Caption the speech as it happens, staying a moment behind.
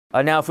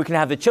Now, if we can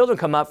have the children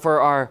come up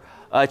for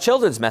our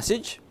children's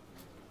message.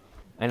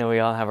 I know we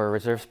all have our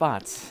reserved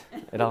spots.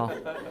 It all,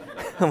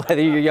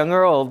 whether you're young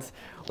or old,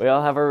 we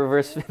all have our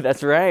reverse.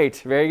 That's right.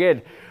 Very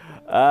good.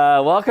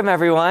 Welcome,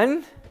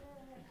 everyone.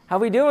 How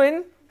we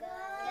doing?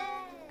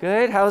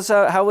 Good.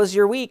 How was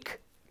your week?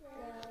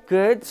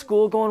 Good.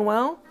 School going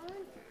well?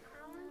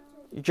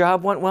 Your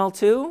job went well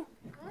too?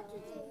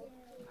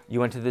 You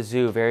went to the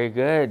zoo. Very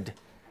good.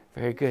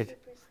 Very good.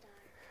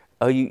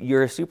 Oh,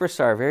 you're a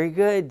superstar. Very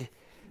good.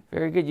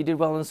 Very good. You did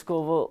well in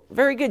school. Well,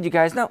 very good, you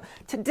guys. Now,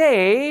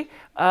 today,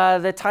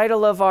 the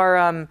title of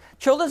our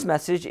children's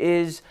message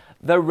is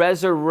the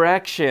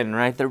resurrection,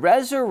 right? The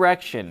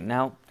resurrection.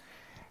 Now,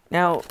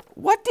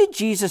 what did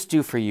Jesus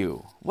do for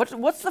you?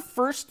 What's the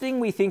first thing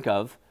we think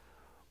of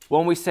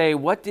when we say,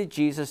 what did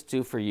Jesus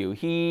do for you?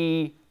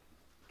 He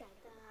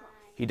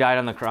died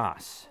on the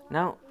cross.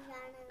 Now,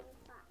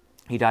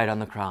 he died on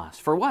the cross.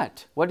 For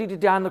what? What did he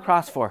die on the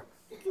cross for?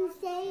 To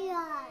save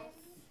us.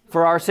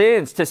 For our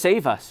sins, to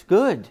save us.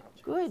 Good,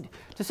 good.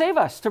 To save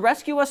us, to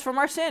rescue us from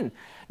our sin.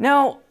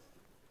 Now,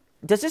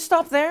 does it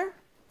stop there?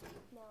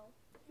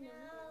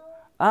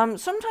 No.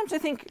 Sometimes I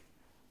think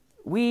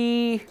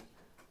we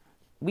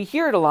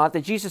hear it a lot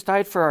that Jesus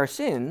died for our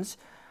sins,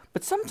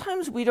 but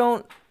sometimes we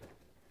don't.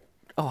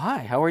 Oh, hi,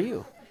 how are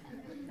you?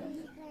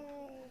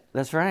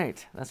 That's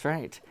right, that's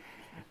right.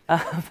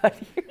 But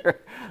here,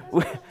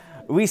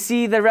 we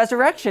see the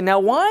resurrection. Now,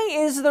 why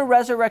is the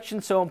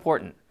resurrection so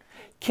important?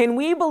 Can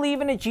we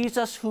believe in a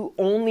Jesus who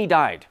only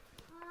died?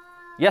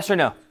 Yes or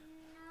no?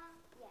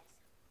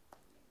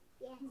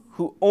 Yes.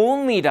 Who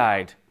only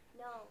died?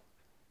 No.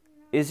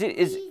 Is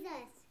Jesus.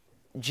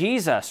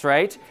 Jesus,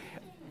 right?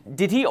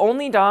 Did he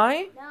only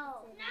die? No.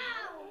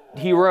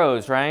 He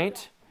rose,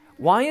 right?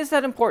 Why is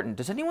that important?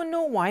 Does anyone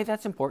know why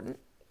that's important?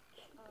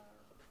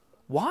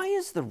 Why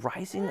is the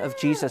rising of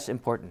Jesus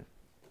important?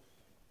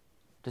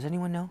 Does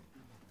anyone know?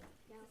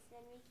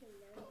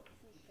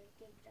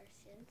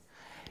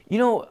 You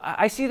know,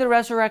 I see the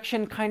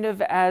resurrection kind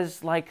of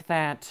as like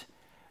that,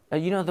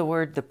 you know the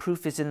word, the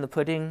proof is in the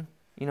pudding?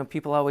 You know,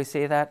 people always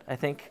say that, I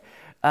think.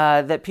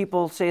 That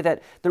people say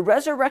that the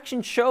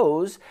resurrection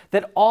shows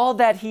that all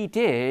that he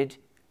did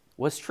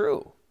was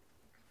true.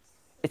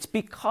 It's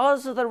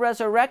because of the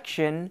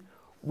resurrection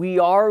we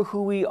are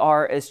who we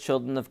are as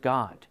children of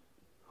God.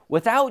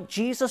 Without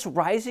Jesus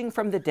rising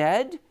from the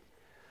dead,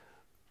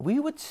 we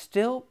would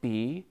still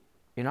be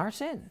in our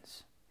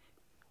sins.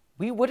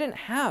 We wouldn't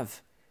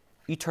have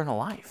eternal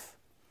life,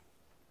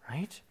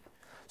 right?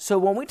 So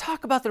when we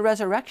talk about the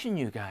resurrection,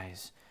 you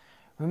guys,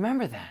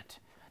 remember that.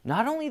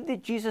 Not only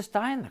did Jesus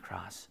die on the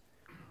cross,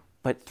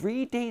 but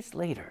 3 days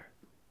later,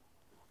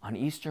 on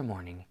Easter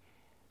morning,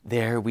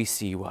 there we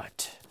see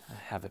what? I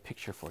have a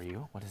picture for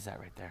you. What is that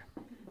right there?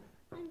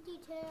 Empty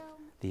tomb.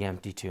 The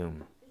empty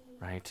tomb,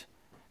 right?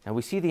 Now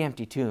we see the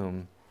empty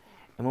tomb,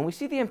 and when we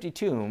see the empty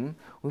tomb,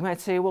 we might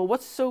say, well,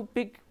 what's the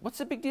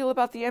big deal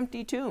about the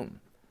empty tomb?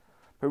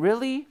 But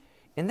really,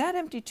 in that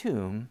empty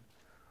tomb,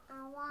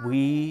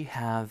 we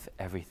have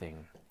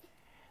everything.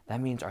 That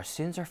means our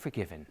sins are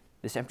forgiven.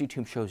 This empty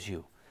tomb shows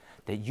you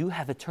that you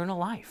have eternal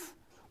life.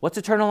 What's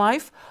eternal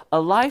life? A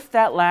life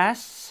that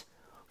lasts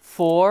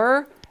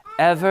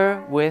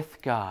forever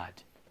with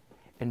God.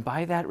 And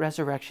by that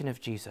resurrection of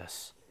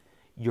Jesus,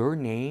 your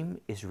name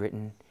is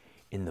written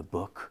in the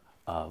book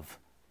of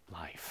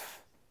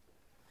life.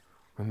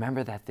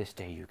 Remember that this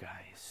day, you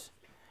guys.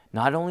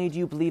 Not only do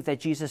you believe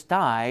that Jesus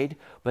died,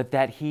 but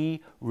that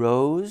he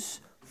rose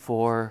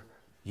for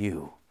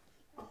you.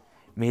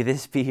 May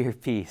this be your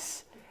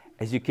peace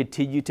as you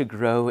continue to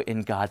grow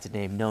in God's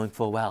name, knowing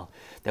full well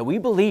that we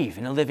believe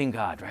in a living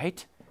God,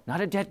 right? Not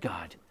a dead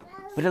God,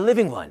 but a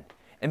living one.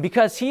 And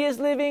because he is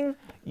living,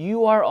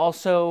 you are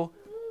also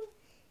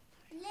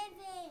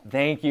Living.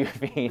 Thank you,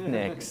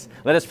 Phoenix.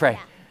 Let us pray.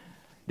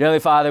 Dear Heavenly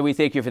Father, we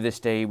thank you for this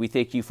day. We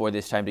thank you for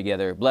this time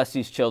together. Bless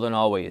these children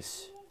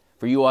always,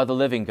 for you are the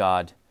living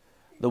God,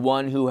 the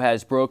one who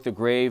has broke the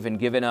grave and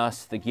given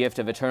us the gift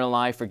of eternal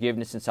life,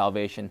 forgiveness, and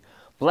salvation.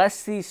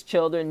 Bless these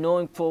children,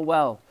 knowing full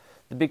well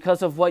that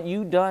because of what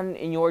you've done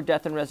in your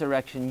death and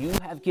resurrection, you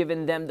have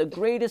given them the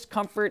greatest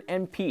comfort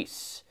and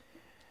peace,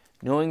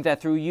 knowing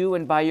that through you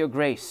and by your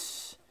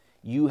grace,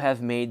 you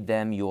have made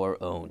them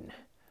your own.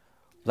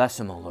 Bless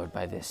them, O Lord,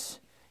 by this,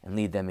 and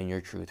lead them in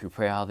your truth. We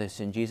pray all this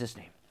in Jesus'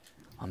 name.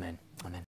 Amen. Amen.